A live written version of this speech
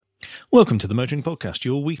Welcome to the Motoring Podcast,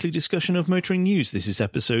 your weekly discussion of motoring news. This is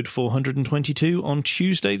episode 422 on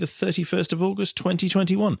Tuesday, the 31st of August,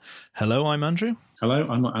 2021. Hello, I'm Andrew. Hello,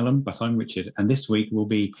 I'm not Alan, but I'm Richard. And this week we'll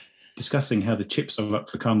be discussing how the chips are up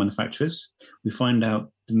for car manufacturers. We find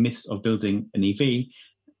out the myths of building an EV,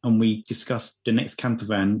 and we discuss the next camper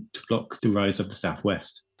van to block the roads of the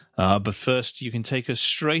Southwest. But first, you can take us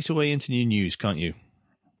straight away into new news, can't you?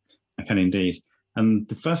 I can indeed. And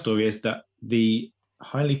the first story is that the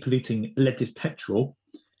highly polluting leaded petrol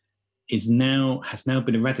has now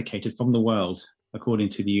been eradicated from the world, according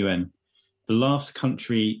to the UN. The last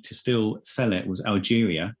country to still sell it was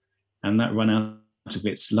Algeria, and that ran out of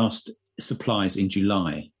its last supplies in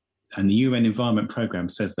July. And the UN Environment Programme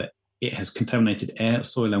says that it has contaminated air,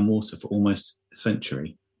 soil and water for almost a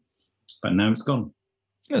century. But now it's gone.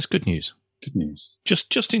 That's good news. Good news.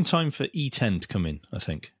 Just in time for E10 to come in, I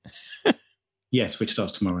think. Yes, which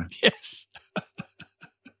starts tomorrow. Yes.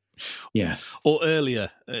 Yes. Or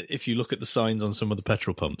earlier, if you look at the signs on some of the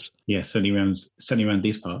petrol pumps. Yes, certainly around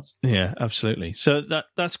these parts. Yeah, absolutely. So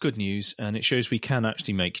that's good news, and it shows we can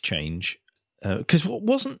actually make change. Because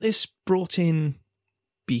wasn't this brought in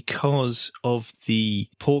because of the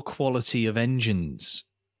poor quality of engines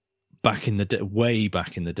way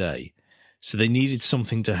back in the day? So they needed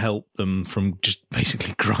something to help them from just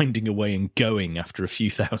basically grinding away and going after a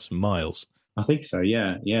few thousand miles. I think so,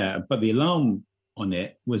 yeah. But the alarm on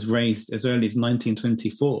it was raised as early as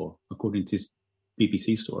 1924, according to this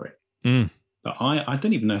BBC story. But I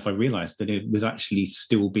don't even know if I realised that it was actually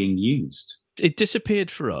still being used. It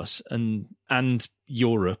disappeared for us and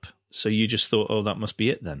Europe, so you just thought, oh, that must be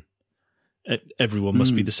it then. Everyone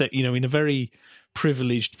must be the same, in a very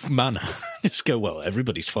privileged manner. Just go, well,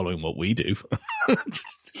 everybody's following what we do.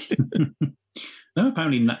 No,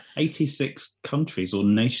 apparently 86 countries or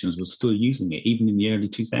nations were still using it, even in the early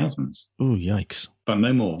 2000s. Oh, yikes. But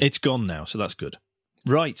no more. It's gone now, so that's good.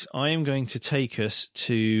 Right, I am going to take us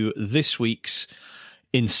to this week's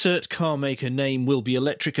insert car maker name will be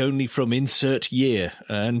electric only from insert year.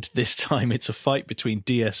 And this time it's a fight between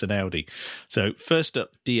DS and Audi. So first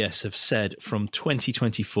up, DS have said from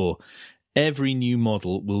 2024, every new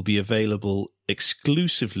model will be available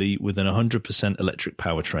exclusively with an 100% electric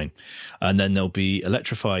powertrain. And then there'll be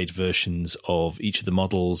electrified versions of each of the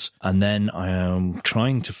models. And then I am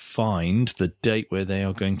trying to find the date where they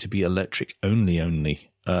are going to be electric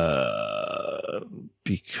only.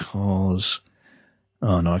 Because...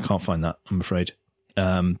 Oh, no, I can't find that, I'm afraid.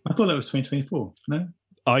 I thought that was 2024, no?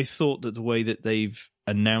 I thought that the way that they've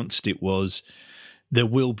announced it was there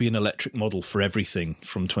will be an electric model for everything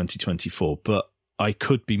from 2024, but I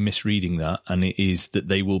could be misreading that, and it is that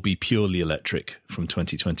they will be purely electric from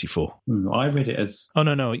 2024. I read it as... Oh,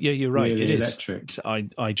 no, yeah, you're right, really it is. Electric.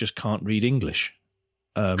 I just can't read English.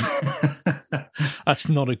 That's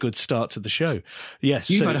not a good start to the show. Yes,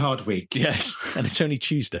 You've had a hard week. Yes, and it's only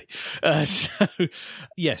Tuesday. So,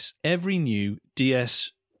 yes, every new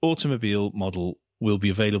DS automobile model will be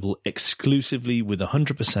available exclusively with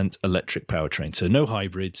 100% electric powertrain. So no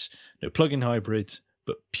hybrids, no plug-in hybrids,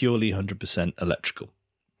 but purely 100% electrical.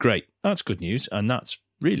 Great. That's good news, and that's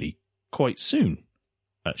really quite soon,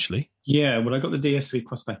 actually. Yeah, well, I got the DS3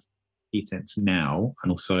 Crossback E-Sense now,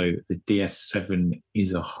 and also the DS7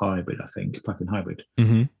 is a hybrid, I think, plug-in hybrid.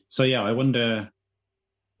 Mm-hmm. So, yeah, I wonder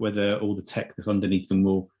whether all the tech that's underneath them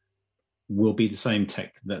will be the same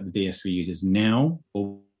tech that the DS3 uses now,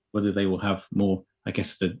 or whether they will have more, I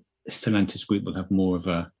guess the Stellantis group will have more of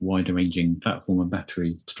a wider-ranging platform and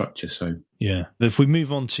battery structure. So, yeah. If we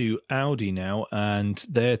move on to Audi now, and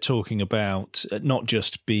they're talking about not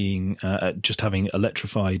just being just having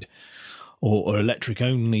electrified or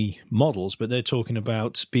electric-only models, but they're talking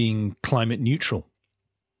about being climate neutral,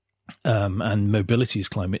 and mobility is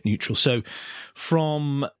climate neutral. So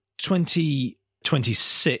from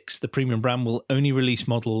 2026, the premium brand will only release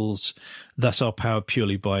models that are powered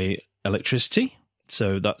purely by electricity.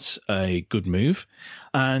 So that's a good move.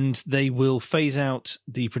 And they will phase out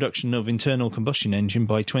the production of internal combustion engine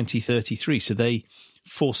by 2033. So they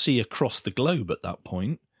foresee across the globe at that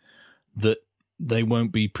point that they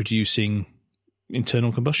won't be producing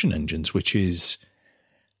internal combustion engines,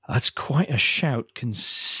 that's quite a shout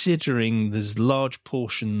considering there's large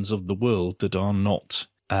portions of the world that are not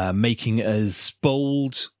making as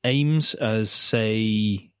bold aims as,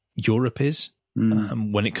 say, Europe is.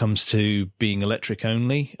 When it comes to being electric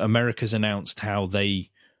only. America's announced how they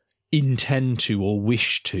intend to or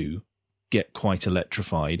wish to get quite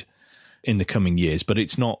electrified in the coming years, but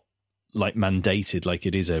it's not like mandated like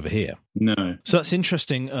it is over here. No. So that's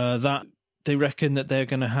interesting that they reckon that they're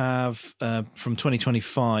going to have from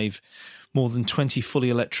 2025 more than 20 fully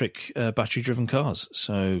electric battery-driven cars.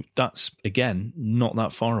 So that's, again, not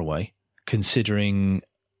that far away, considering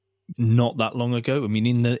not that long ago. I mean,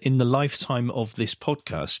 in the lifetime of this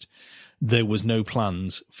podcast, there was no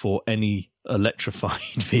plans for any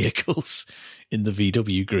electrified vehicles in the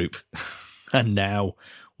VW group. And now,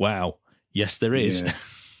 wow, yes, there is.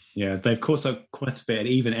 Yeah, they've caught up quite a bit, and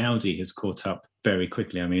even Audi has caught up very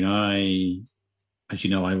quickly. I mean, as you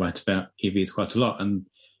know, I write about EVs quite a lot, and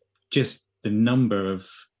just the number of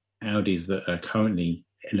Audis that are currently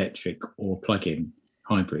electric or plug-in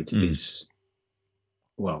hybrid is,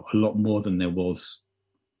 well, a lot more than there was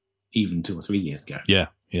even 2 or 3 years ago. Yeah.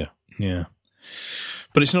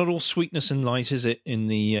 But it's not all sweetness and light, is it, in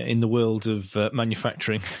the world of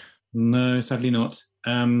manufacturing? No, sadly not.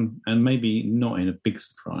 And maybe not in a big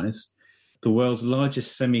surprise. The world's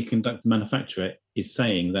largest semiconductor manufacturer is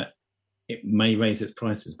saying that it may raise its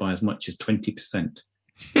prices by as much as 20%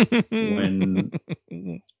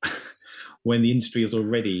 when the industry is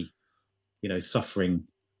already, suffering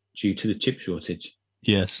due to the chip shortage.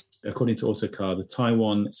 Yes. According to Autocar, the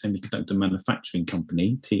Taiwan Semiconductor Manufacturing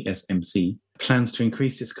Company, TSMC, plans to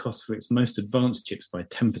increase its cost for its most advanced chips by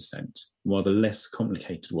 10%, while the less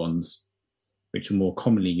complicated ones, which are more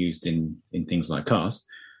commonly used in things like cars,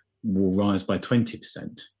 will rise by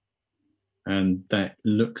 20%. And that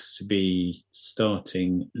looks to be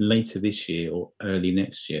starting later this year or early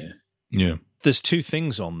next year. Yeah. There's two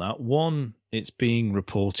things on that. One, it's being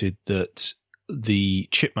reported that the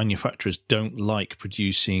chip manufacturers don't like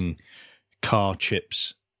producing car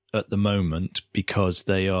chips at the moment because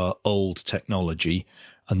they are old technology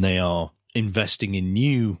and they are investing in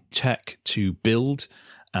new tech to build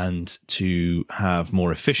and to have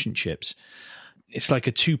more efficient chips. It's like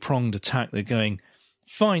a two-pronged attack. They're going,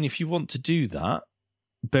 fine, if you want to do that,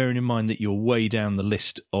 bearing in mind that you're way down the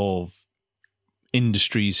list of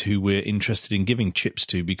industries who we're interested in giving chips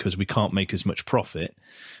to because we can't make as much profit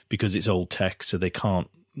because it's old tech, so they can't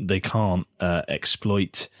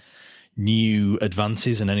exploit new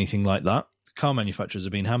advances and anything like that. Car manufacturers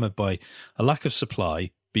have been hammered by a lack of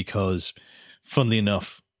supply because, funnily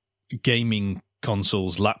enough, gaming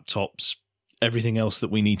consoles, laptops, everything else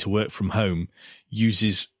that we need to work from home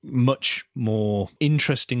uses much more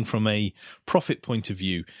interesting from a profit point of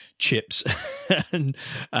view chips, and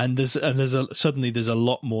there's a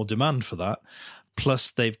lot more demand for that.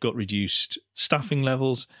 Plus, they've got reduced staffing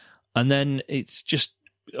levels, and then it's just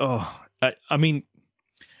I mean,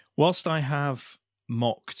 whilst I have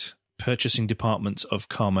mocked purchasing departments of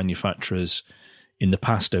car manufacturers in the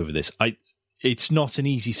past over this, it's not an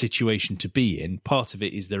easy situation to be in. Part of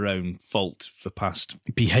it is their own fault for past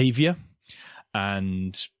behaviour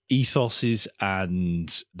and ethoses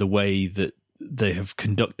and the way that they have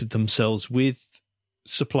conducted themselves with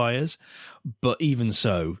suppliers. But even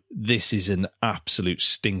so, this is an absolute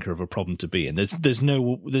stinker of a problem to be in. There's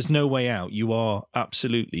no way out. You are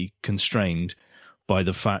absolutely constrained by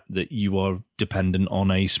the fact that you are dependent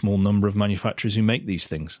on a small number of manufacturers who make these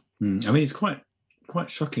things. I mean, it's quite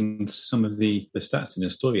shocking, some of the stats in the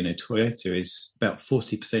story. Toyota is about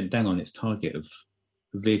 40% down on its target of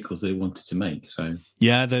vehicles they wanted to make. So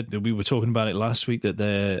yeah, we were talking about it last week, that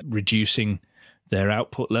they're reducing their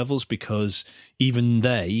output levels because even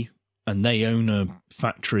they own a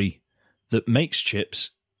factory that makes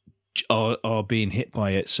chips, are being hit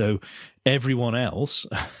by it. So everyone else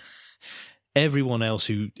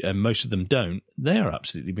who, and most of them don't, they are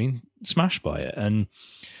absolutely being smashed by it. And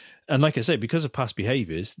like I say, because of past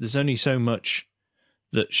behaviours, there's only so much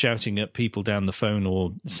that shouting at people down the phone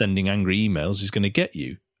or sending angry emails is going to get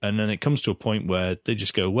you. And then it comes to a point where they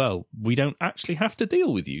just go, well, we don't actually have to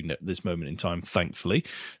deal with you at this moment in time, thankfully.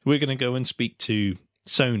 We're going to go and speak to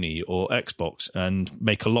Sony or Xbox and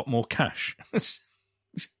make a lot more cash.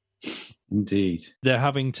 Indeed. They're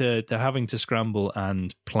having to scramble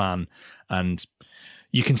and plan. And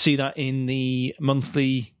you can see that in the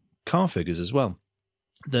monthly car figures as well.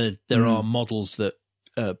 There are models that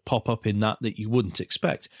pop up in that you wouldn't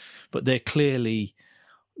expect, but they're clearly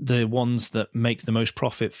the ones that make the most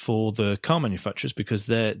profit for the car manufacturers because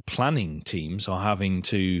their planning teams are having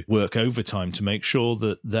to work overtime to make sure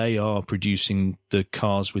that they are producing the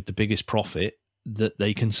cars with the biggest profit that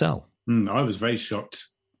they can sell. I was very shocked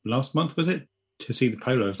last month, was it, to see the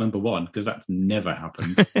Polo as number one, because that's never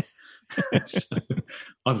happened. So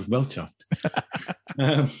I was well chuffed.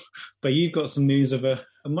 But you've got some news of a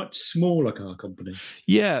much smaller car company.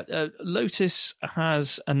 Yeah, Lotus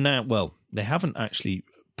has announced, well, they haven't actually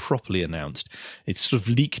properly announced. It's sort of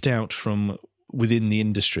leaked out from within the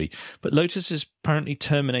industry. But Lotus has apparently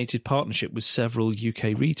terminated partnership with several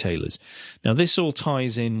UK retailers. Now, this all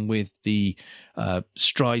ties in with the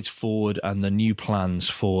strides forward and the new plans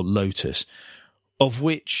for Lotus, of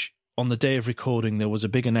which on the day of recording there was a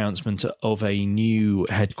big announcement of a new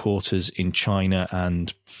headquarters in China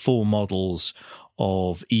and 4 models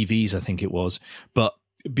of EVs, I think it was. But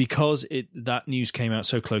because that news came out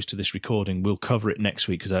so close to this recording, we'll cover it next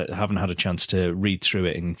week because I haven't had a chance to read through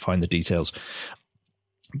it and find the details.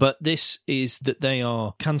 But this is that they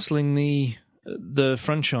are cancelling the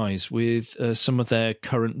franchise with some of their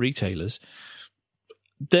current retailers.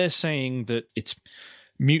 They're saying that it's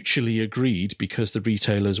mutually agreed because the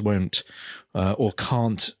retailers won't or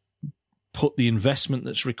can't put the investment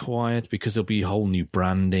that's required because there'll be whole new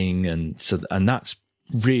branding, and that's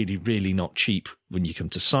really, really not cheap when you come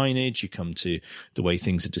to signage, you come to the way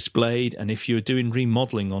things are displayed. And if you're doing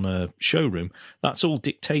remodeling on a showroom, that's all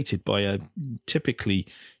dictated by a typically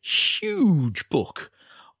huge book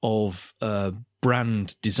of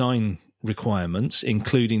brand design requirements,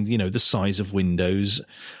 including, the size of windows,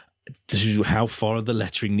 how far the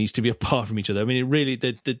lettering needs to be apart from each other. I mean, it really,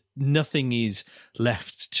 nothing is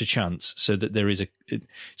left to chance, so that there is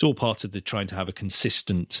it's all part of the trying to have a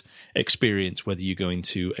consistent experience, whether you go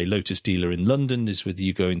into a Lotus dealer in London, is whether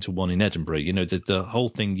you go into one in Edinburgh. The whole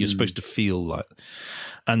thing you're supposed to feel like,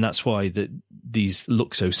 and that's why these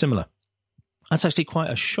look so similar. That's actually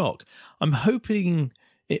quite a shock. I'm hoping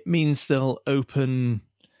it means they'll open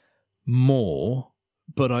more,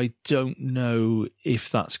 but I don't know if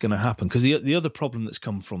that's going to happen, because the other problem that's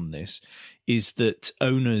come from this is that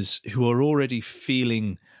owners who are already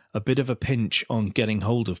feeling a bit of a pinch on getting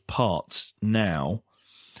hold of parts now,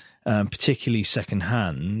 particularly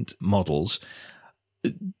second-hand models,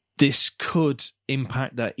 this could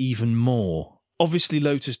impact that even more. Obviously,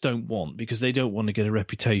 Lotus don't want, because they don't want to get a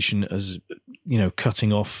reputation as,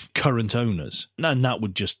 cutting off current owners. And that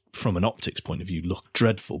would just, from an optics point of view, look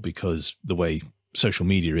dreadful, because the way social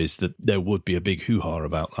media is, that there would be a big hoo-ha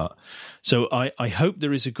about that. So I hope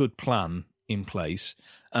there is a good plan in place,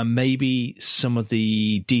 and maybe some of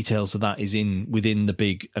the details of that is within the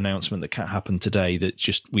big announcement that happened today that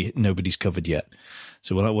just nobody's covered yet.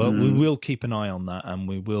 So we will keep an eye on that, and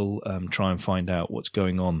we will try and find out what's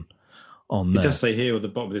going on there. It does say here at the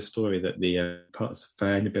bottom of this story that the parts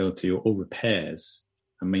availability or repairs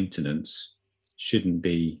and maintenance shouldn't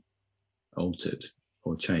be altered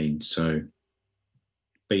or changed. So,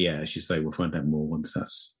 but yeah, as you say, we'll find out more once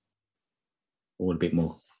that's all a bit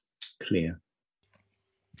more clear.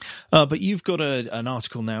 But you've got an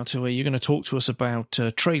article now to where you're going to talk to us about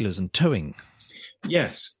trailers and towing.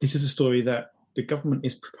 Yes, this is a story that the government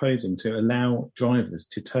is proposing to allow drivers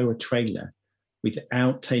to tow a trailer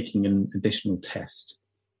without taking an additional test,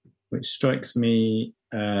 which strikes me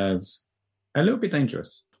as a little bit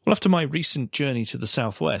dangerous. Well, after my recent journey to the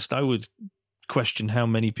southwest, I would question how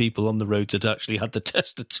many people on the roads had actually had the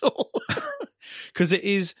test at all, because it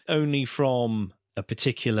is only from a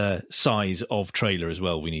particular size of trailer as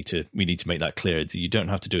well. We need to make that clear, that you don't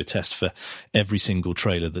have to do a test for every single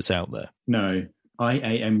trailer that's out there. No,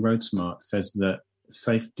 IAM RoadSmart says that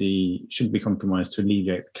safety shouldn't be compromised to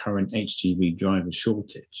alleviate the current HGV driver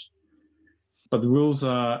shortage. But the rules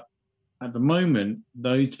are, at the moment,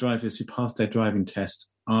 those drivers who pass their driving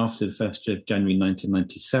test after the 1st of January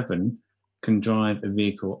 1997 can drive a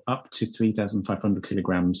vehicle up to 3,500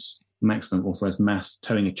 kilograms maximum authorised mass,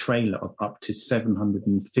 towing a trailer of up to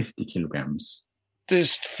 750 kilograms.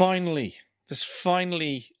 There's finally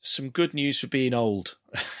some good news for being old.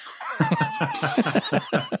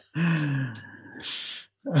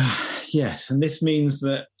 Yes, and this means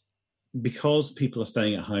that because people are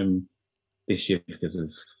staying at home this year because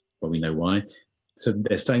of, well, we know why, so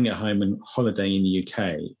they're staying at home and holidaying in the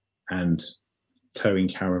UK and towing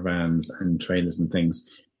caravans and trailers and things,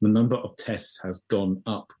 the number of tests has gone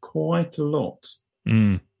up quite a lot.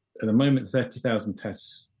 At the moment, 30,000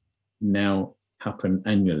 tests now happen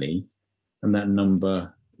annually, and that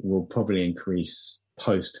number will probably increase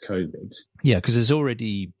post-COVID. Yeah, because there's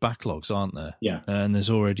already backlogs, aren't there? Yeah. And there's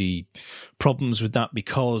already problems with that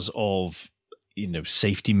because of,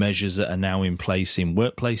 safety measures that are now in place in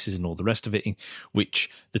workplaces and all the rest of it, which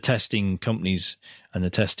the testing companies and the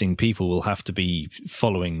testing people will have to be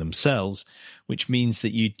following themselves, which means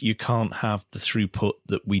that you can't have the throughput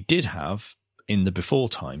that we did have in the before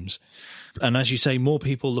times. And as you say, more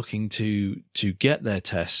people looking to get their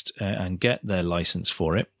test and get their license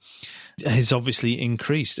for it has obviously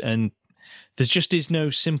increased. And There just is no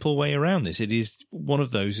simple way around this. It is one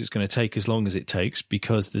of those. It's going to take as long as it takes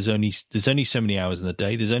because there's only so many hours in the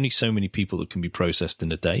day. There's only so many people that can be processed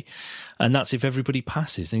in a day, and that's if everybody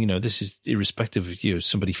passes. Then this is irrespective of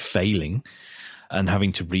somebody failing and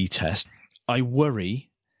having to retest. I worry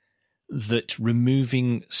that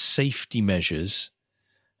removing safety measures,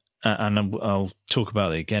 and I'll talk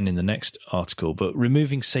about it again in the next article, but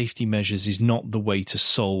removing safety measures is not the way to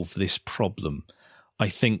solve this problem. I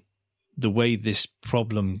think the way this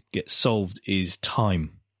problem gets solved is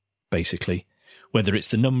time, basically. Whether it's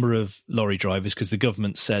the number of lorry drivers, because the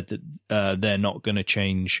government said that they're not going to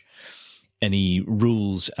change any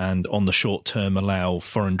rules and on the short term allow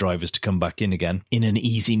foreign drivers to come back in again in an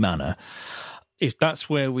easy manner. If that's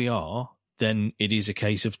where we are, then it is a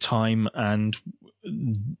case of time and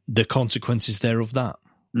the consequences thereof that.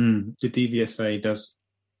 The DVSA does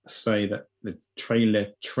say that the trailer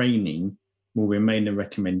training will remain a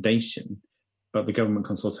recommendation, but the government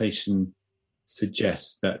consultation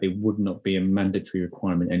suggests that it would not be a mandatory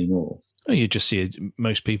requirement anymore. Oh, you just see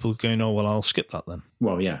most people going, oh, well, I'll skip that then.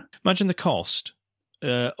 Well, yeah. Imagine the cost.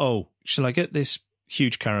 Shall I get this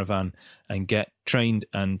huge caravan and get trained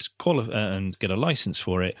and and get a license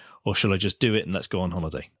for it, or shall I just do it and let's go on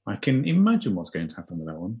holiday? I can imagine what's going to happen with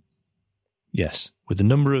that one. Yes, with the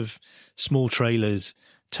number of small trailers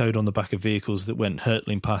towed on the back of vehicles that went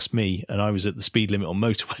hurtling past me and I was at the speed limit on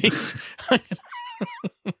motorways.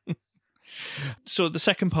 So the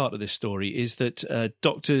second part of this story is that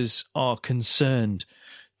doctors are concerned,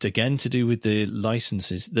 again to do with the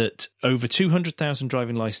licenses, that over 200,000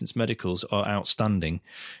 driving license medicals are outstanding,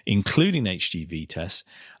 including HGV tests,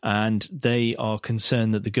 and they are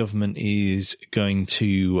concerned that the government is going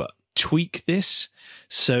to tweak this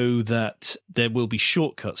so that there will be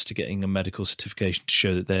shortcuts to getting a medical certification to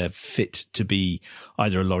show that they're fit to be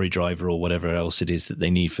either a lorry driver or whatever else it is that they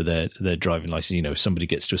need for their driving license. If somebody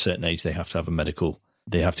gets to a certain age, they have to have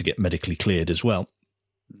they have to get medically cleared as well.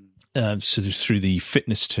 So through the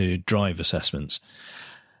fitness to drive assessments.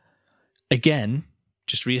 Again,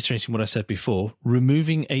 just reiterating what I said before,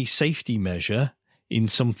 removing a safety measure in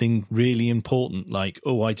something really important like,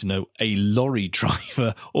 I don't know, a lorry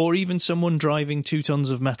driver or even someone driving 2 tons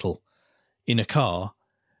of metal in a car,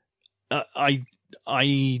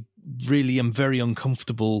 I really am very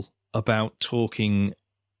uncomfortable about talking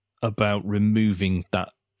about removing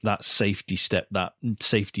that safety step, that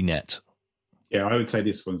safety net. Yeah, I would say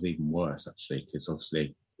this one's even worse, actually, because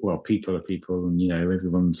obviously, people are people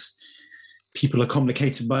and, people are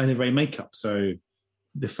complicated by their very makeup. So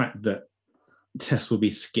the fact that tests will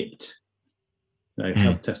be skipped,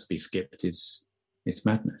 health tests will be skipped it's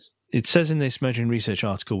madness. It says in this Motoring Research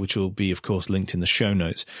article, which will be, of course, linked in the show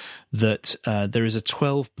notes, that there is a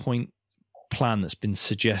 12-point plan that's been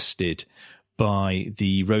suggested by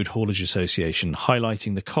the Road Haulage Association,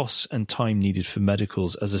 highlighting the costs and time needed for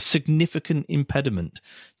medicals as a significant impediment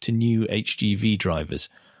to new HGV drivers.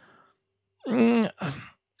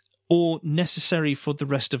 Or necessary for the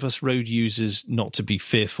rest of us road users not to be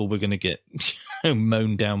fearful we're going to get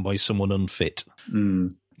mown down by someone unfit.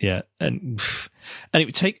 Yeah, and it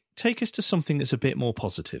would take us to something that's a bit more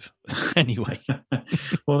positive. Anyway.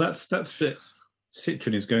 Well, that's that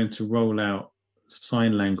Citroën is going to roll out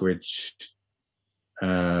sign language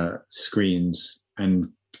screens and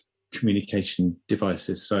communication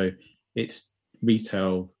devices, so its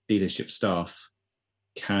retail dealership staff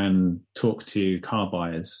can talk to car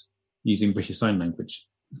buyers using British Sign Language.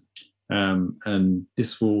 And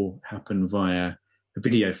this will happen via a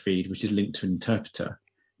video feed, which is linked to an interpreter.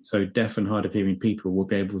 So deaf and hard of hearing people will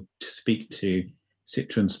be able to speak to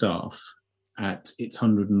Citroën staff at its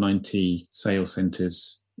 190 sales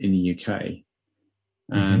centres in the UK.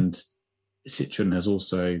 And Citroën has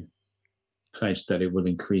also pledged that it will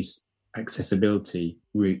increase accessibility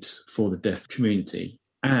routes for the deaf community.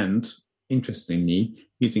 And interestingly,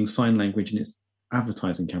 using sign language in its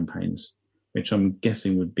advertising campaigns, which I'm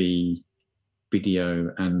guessing would be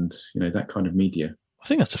video and that kind of media. I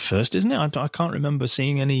think that's a first, isn't it? I can't remember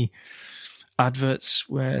seeing any adverts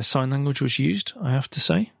where sign language was used, I have to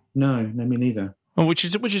say. No, me neither. Well, which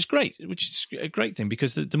is great, which is a great thing,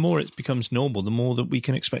 because the more it becomes normal, the more that we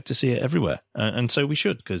can expect to see it everywhere, and so we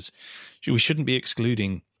should, because we shouldn't be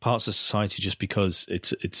excluding parts of society just because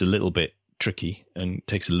it's a little bit tricky and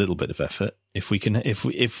takes a little bit of effort. If we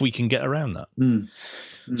can get around that,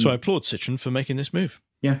 so I applaud Citroën for making this move.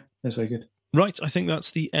 Yeah, that's very good. Right, I think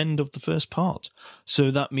that's the end of the first part.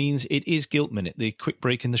 So that means it is Guilt Minute, the quick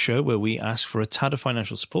break in the show where we ask for a tad of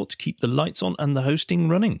financial support to keep the lights on and the hosting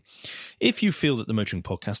running. If you feel that the Motoring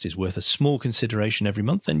Podcast is worth a small consideration every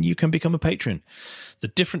month, then you can become a patron. The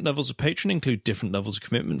different levels of patron include different levels of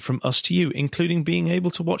commitment from us to you, including being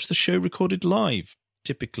able to watch the show recorded live.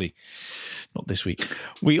 Typically, not this week.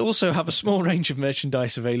 We also have a small range of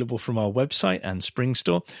merchandise available from our website and Spring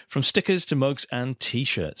Store, from stickers to mugs and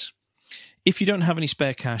t-shirts. If you don't have any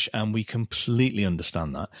spare cash, and we completely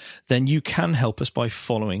understand that, then you can help us by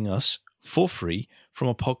following us for free from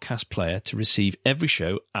a podcast player to receive every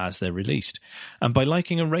show as they're released, and by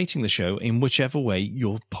liking and rating the show in whichever way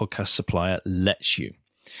your podcast supplier lets you.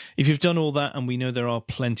 If you've done all that, and we know there are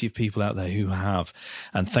plenty of people out there who have,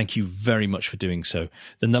 and thank you very much for doing so,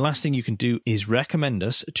 then the last thing you can do is recommend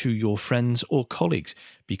us to your friends or colleagues,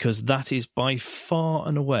 because that is by far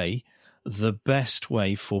and away the best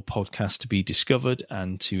way for podcasts to be discovered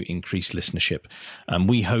and to increase listenership. And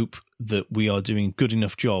we hope that we are doing a good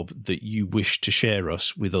enough job that you wish to share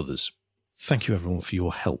us with others. Thank you, everyone, for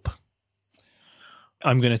your help.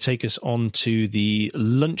 I'm going to take us on to the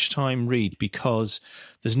lunchtime read, because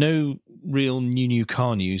there's no real new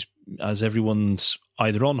car news, as everyone's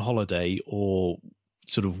either on holiday or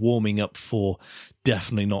sort of warming up for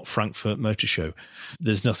definitely not Frankfurt Motor Show.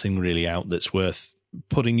 There's nothing really out that's worth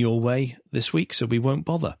putting your way this week, so we won't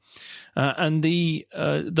bother. And the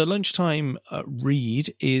lunchtime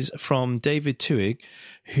read is from David Tuig,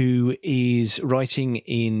 who is writing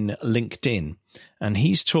in LinkedIn, and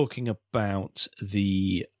he's talking about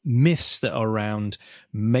the myths that are around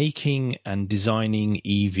making and designing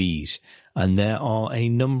EVs. And there are a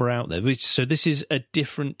number out there. So this is a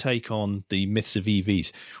different take on the myths of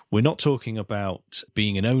EVs. We're not talking about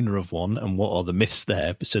being an owner of one and what are the myths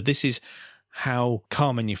there. So this is how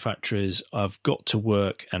car manufacturers have got to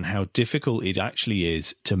work and how difficult it actually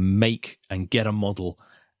is to make and get a model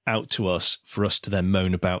out to us for us to then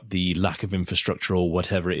moan about the lack of infrastructure or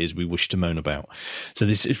whatever it is we wish to moan about. So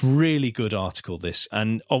this is really good article, this.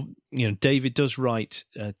 And, David does write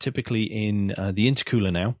typically in the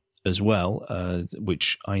Intercooler now as well,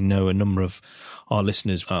 which I know a number of our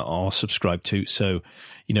listeners are subscribed to. So,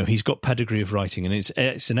 he's got pedigree of writing, and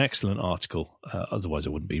it's an excellent article. Otherwise, I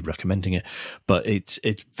wouldn't be recommending it. But it's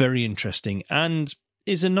very interesting and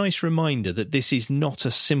is a nice reminder that this is not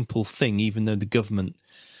a simple thing, even though the government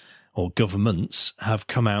or governments have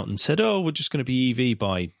come out and said, oh, we're just going to be EV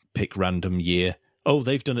by pick random year. Oh,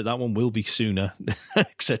 they've done it. That one will be sooner,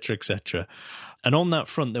 etc., etc. And on that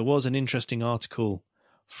front, there was an interesting article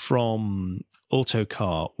from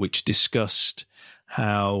Autocar, which discussed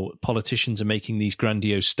how politicians are making these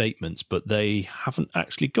grandiose statements, but they haven't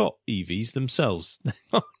actually got EVs themselves.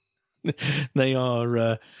 They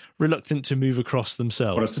are reluctant to move across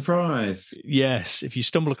themselves. What a surprise. Yes, if you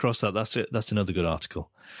stumble across that, that's another good article.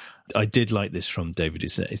 I did like this from David.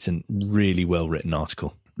 It's a really well-written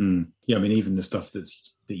article. Yeah, I mean, even the stuff that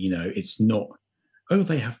it's not,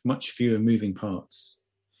 they have much fewer moving parts.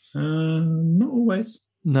 Not always.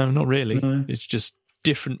 No, not really. No. It's just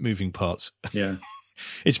different moving parts. Yeah.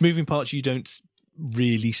 It's moving parts you don't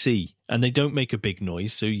really see, and they don't make a big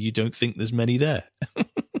noise, so you don't think there's many there.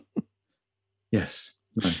 Yes.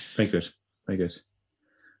 No, very good. Very good.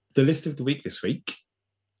 The list of the week this week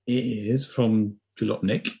is from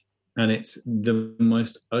Jalopnik, and it's the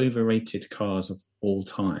most overrated cars of all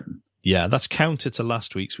time. Yeah, that's counter to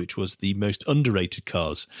last week's, which was the most underrated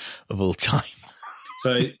cars of all time.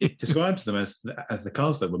 So it describes them as the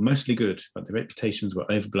cars that were mostly good, but their reputations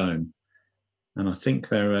were overblown. And I think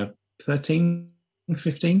there are 13,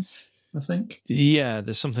 15, I think. Yeah,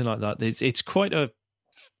 there's something like that. It's quite a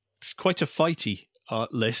fighty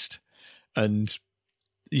list, and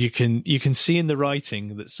you can see in the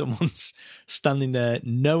writing that someone's standing there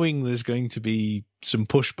knowing there's going to be some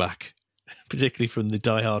pushback, particularly from the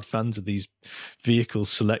diehard fans of these vehicles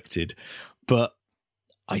selected. But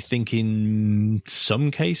I think in some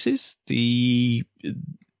cases the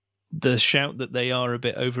shout that they are a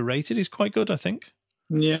bit overrated is quite good, I think.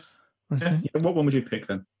 Yeah. Okay. Yeah. What one would you pick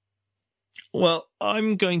then? Well,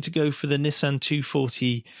 I'm going to go for the Nissan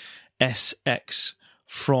 240 SX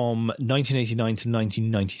from 1989 to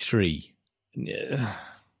 1993.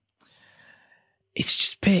 It's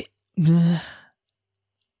just a bit... And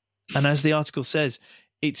as the article says,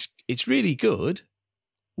 it's really good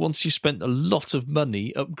once you spent a lot of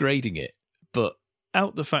money upgrading it. But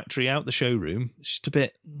out the factory, out the showroom, it's just a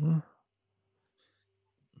bit...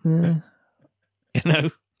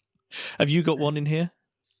 Have you got one in here?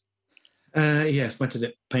 Yes, much as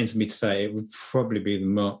it pains me to say, it would probably be the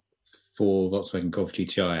Mark IV Volkswagen Golf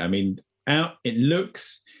GTI. I mean, it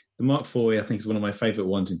looks The Mark IV, I think, is one of my favourite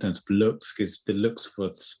ones in terms of looks, because the looks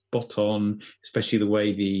were spot on, especially the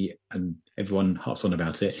way and everyone harps on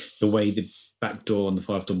about it, the way the back door on the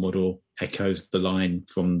 5-door model echoes the line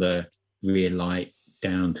from the rear light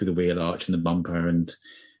down through the wheel arch and the bumper. And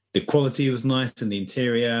the quality was nice, and the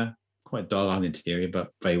interior, quite dull interior, but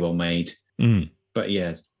very well made. But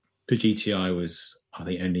yeah, the GTI was, I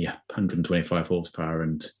think, only 125 horsepower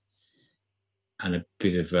and a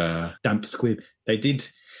bit of a damp squib. They did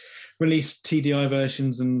release TDI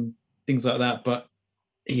versions and things like that, but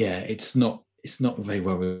yeah, it's not very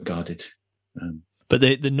well regarded. But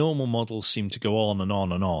the normal models seem to go on and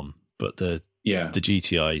on and on, but the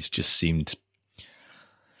GTIs just seemed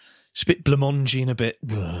it's a bit blancmangy and a bit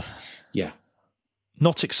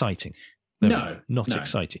not exciting. Not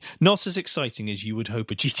exciting. Not as exciting as you would hope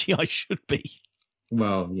a GTI should be.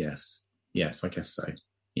 Well, yes, I guess so.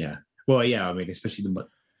 Yeah. Well, yeah. I mean, especially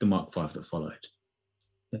the Mark V that followed.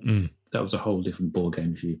 That was a whole different ball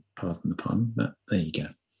game, if you pardon the pun. But there you go.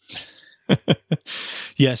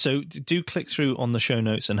 Yeah. So do click through on the show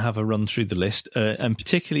notes and have a run through the list, and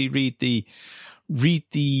particularly read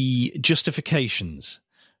the justifications,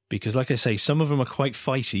 because, like I say, some of them are quite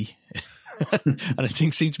fighty. And I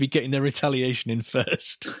think seem to be getting their retaliation in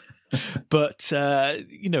first. But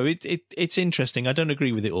it's interesting. I don't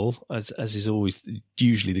agree with it all, as is always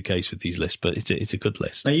usually the case with these lists, but it's a good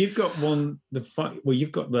list. Now you've got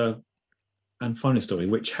you've got the And Final Story,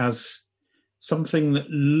 which has something that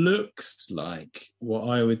looks like what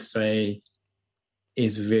I would say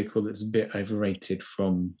is a vehicle that's a bit overrated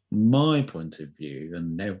from my point of view,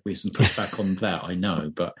 and there'll be some pushback on that, I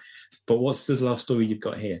know. But what's the last story you've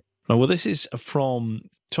got here? Oh, well, this is from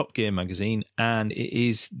Top Gear magazine, and it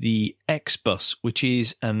is the X-Bus, which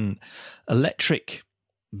is an electric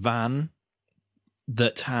van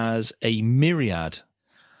that has a myriad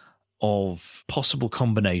of possible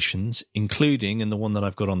combinations, including, and the one that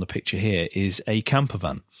I've got on the picture here, is a camper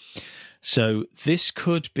van. So this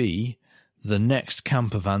could be the next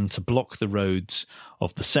camper van to block the roads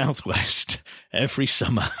of the Southwest every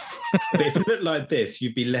summer. But if it looked like this,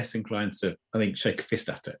 you'd be less inclined to, I think, shake a fist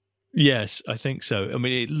at it. Yes, I think so. I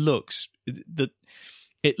mean, it looks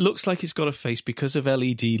like it's got a face because of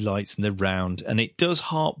LED lights and they're round, and it does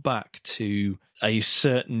hark back to a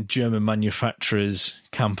certain German manufacturer's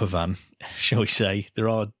camper van, shall we say. There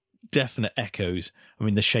are definite echoes. I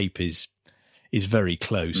mean, the shape is very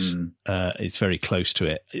close. It's very close to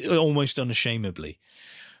it, almost unashamedly.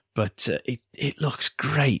 But it looks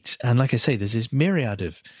great. And like I say, there's this myriad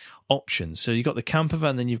of options. So you've got the camper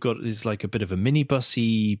van, then you've got this like a bit of a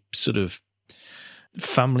minibusy sort of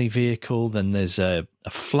family vehicle. Then there's a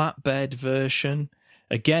flatbed version.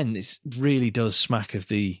 Again, this really does smack of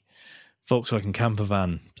the Volkswagen camper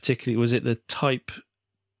van, particularly, was it the Type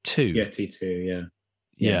 2? Yeah, T2,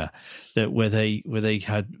 yeah. Where they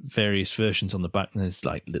had various versions on the back, and there's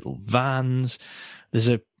like little vans.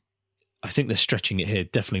 I think they're stretching it here,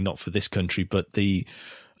 definitely not for this country, but the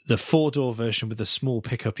 4-door version with a small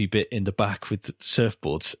pickup-y bit in the back with the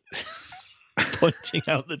surfboards pointing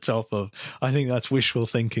out the top of. I think that's wishful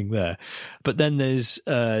thinking there. But then there's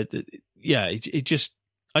I just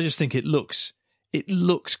think it looks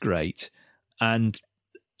great, and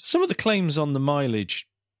some of the claims on the mileage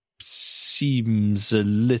seems a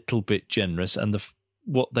little bit generous, and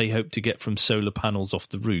what they hope to get from solar panels off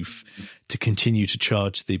the roof to continue to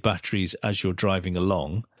charge the batteries as you're driving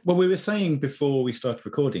along. Well, we were saying before we started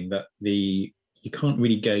recording that you can't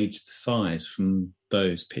really gauge the size from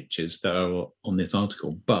those pictures that are on this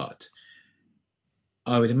article, but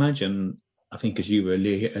I would imagine, I think as you were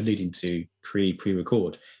alluding to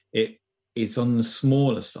pre-record, it is on the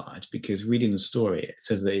smaller side, because reading the story, it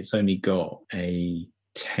says that it's only got a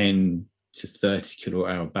 10 to 30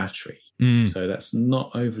 kilowatt hour battery. So that's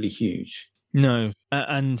not overly huge. No.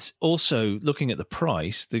 And also looking at the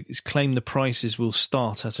price, it's claimed the prices will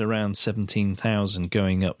start at around 17,000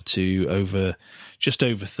 going up to just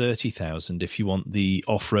over 30,000 if you want the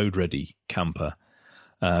off-road ready camper,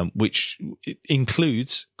 which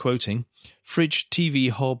includes, quoting, fridge,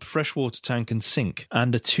 TV hob, freshwater tank and sink,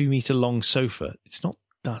 and a 2-meter long sofa. It's not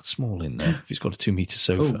that small in there if it's got a 2-meter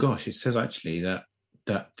sofa. Oh gosh, it says actually that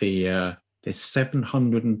there's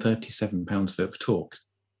 737 pounds worth of torque.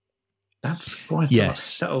 That's quite a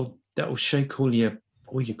lot. That'll shake all your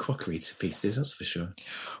crockery to pieces. That's for sure.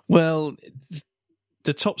 Well,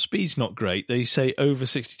 the top speed's not great. They say over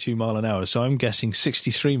 62 mile an hour, so I'm guessing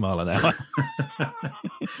 63 mile an hour.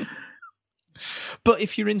 But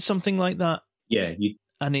if you're in something like that,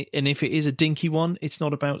 and if it is a dinky one, it's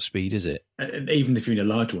not about speed, is it? Even if you're in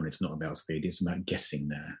a large one, it's not about speed. It's about getting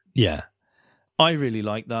there. Yeah, I really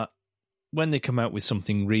like that. when they come out with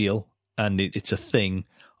something real and it's a thing,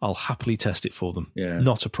 I'll happily test it for them. Yeah.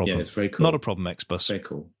 Not a problem. Yeah, it's very cool. Not a problem, Xbus. Very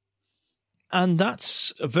cool. And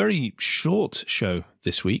that's a very short show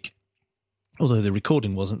this week, although the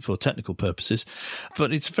recording wasn't for technical purposes.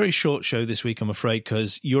 But it's a very short show this week, I'm afraid,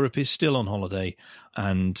 because Europe is still on holiday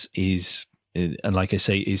and like I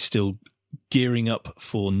say, is still gearing up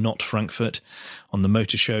for Not Frankfurt on the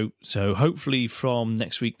motor show. So hopefully from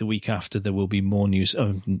next week, the week after, there will be more news.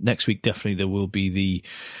 Next week, definitely there will be the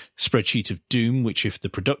spreadsheet of doom, which if the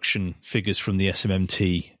production figures from the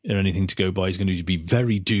SMMT are anything to go by, is going to be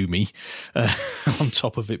very doomy. On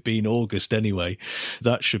top of it being August anyway,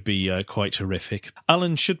 that should be quite horrific.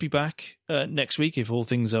 Alan should be back next week if all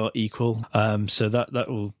things are equal. So that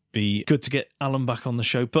will be good to get Alan back on the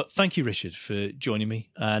show. But thank you, Richard, for joining me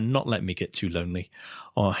and not letting me get too lonely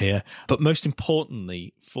here. But most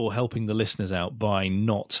importantly, for helping the listeners out by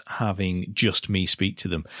not having just me speak to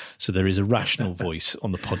them. So there is a rational voice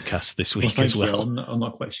on the podcast this week as well. I'm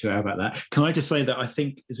not quite sure about that. Can I just say that I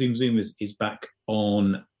think Zoom is back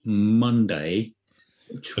on Monday,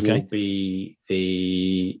 which will be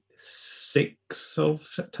the 6th of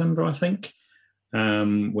September, I think,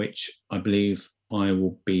 which I believe I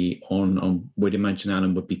will be on. Would imagine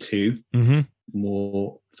Alan would be too. Mm-hmm.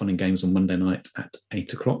 More fun and games on Monday night at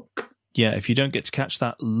 8:00. Yeah, if you don't get to catch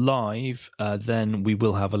that live, then we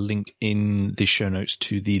will have a link in the show notes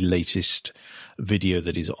to the latest video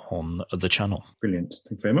that is on the channel. Brilliant.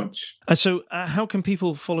 Thank you very much. And so how can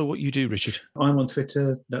people follow what you do, Richard? I'm on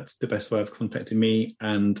Twitter. That's the best way of contacting me.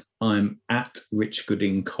 And I'm at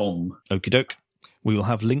richgooding.com. Okie doke. We will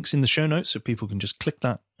have links in the show notes so people can just click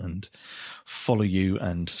that and follow you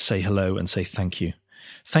and say hello and say thank you.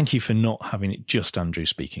 Thank you for not having it just Andrew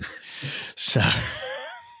speaking. So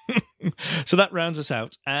that rounds us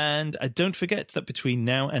out. And don't forget that between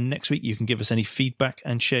now and next week, you can give us any feedback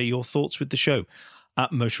and share your thoughts with the show.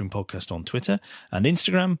 At Motoring Podcast on Twitter and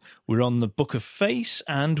Instagram. We're on the Book of Face,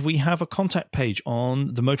 and we have a contact page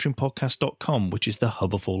on themotoringpodcast.com, which is the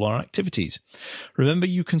hub of all our activities. Remember,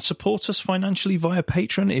 you can support us financially via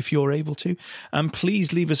Patreon if you're able to, and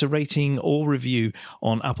please leave us a rating or review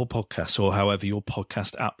on Apple Podcasts or however your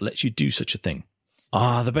podcast app lets you do such a thing.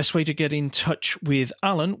 The best way to get in touch with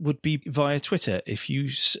Alan would be via Twitter. If you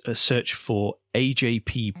search for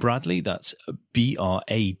AJP Bradley, that's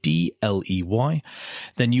Bradley,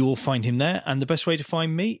 then you will find him there. And the best way to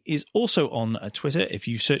find me is also on Twitter. If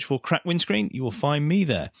you search for Crack Windscreen, you will find me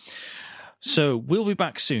there. So we'll be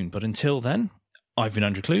back soon. But until then, I've been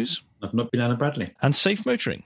Andrew Clues. I've not been Alan Bradley. And safe motoring.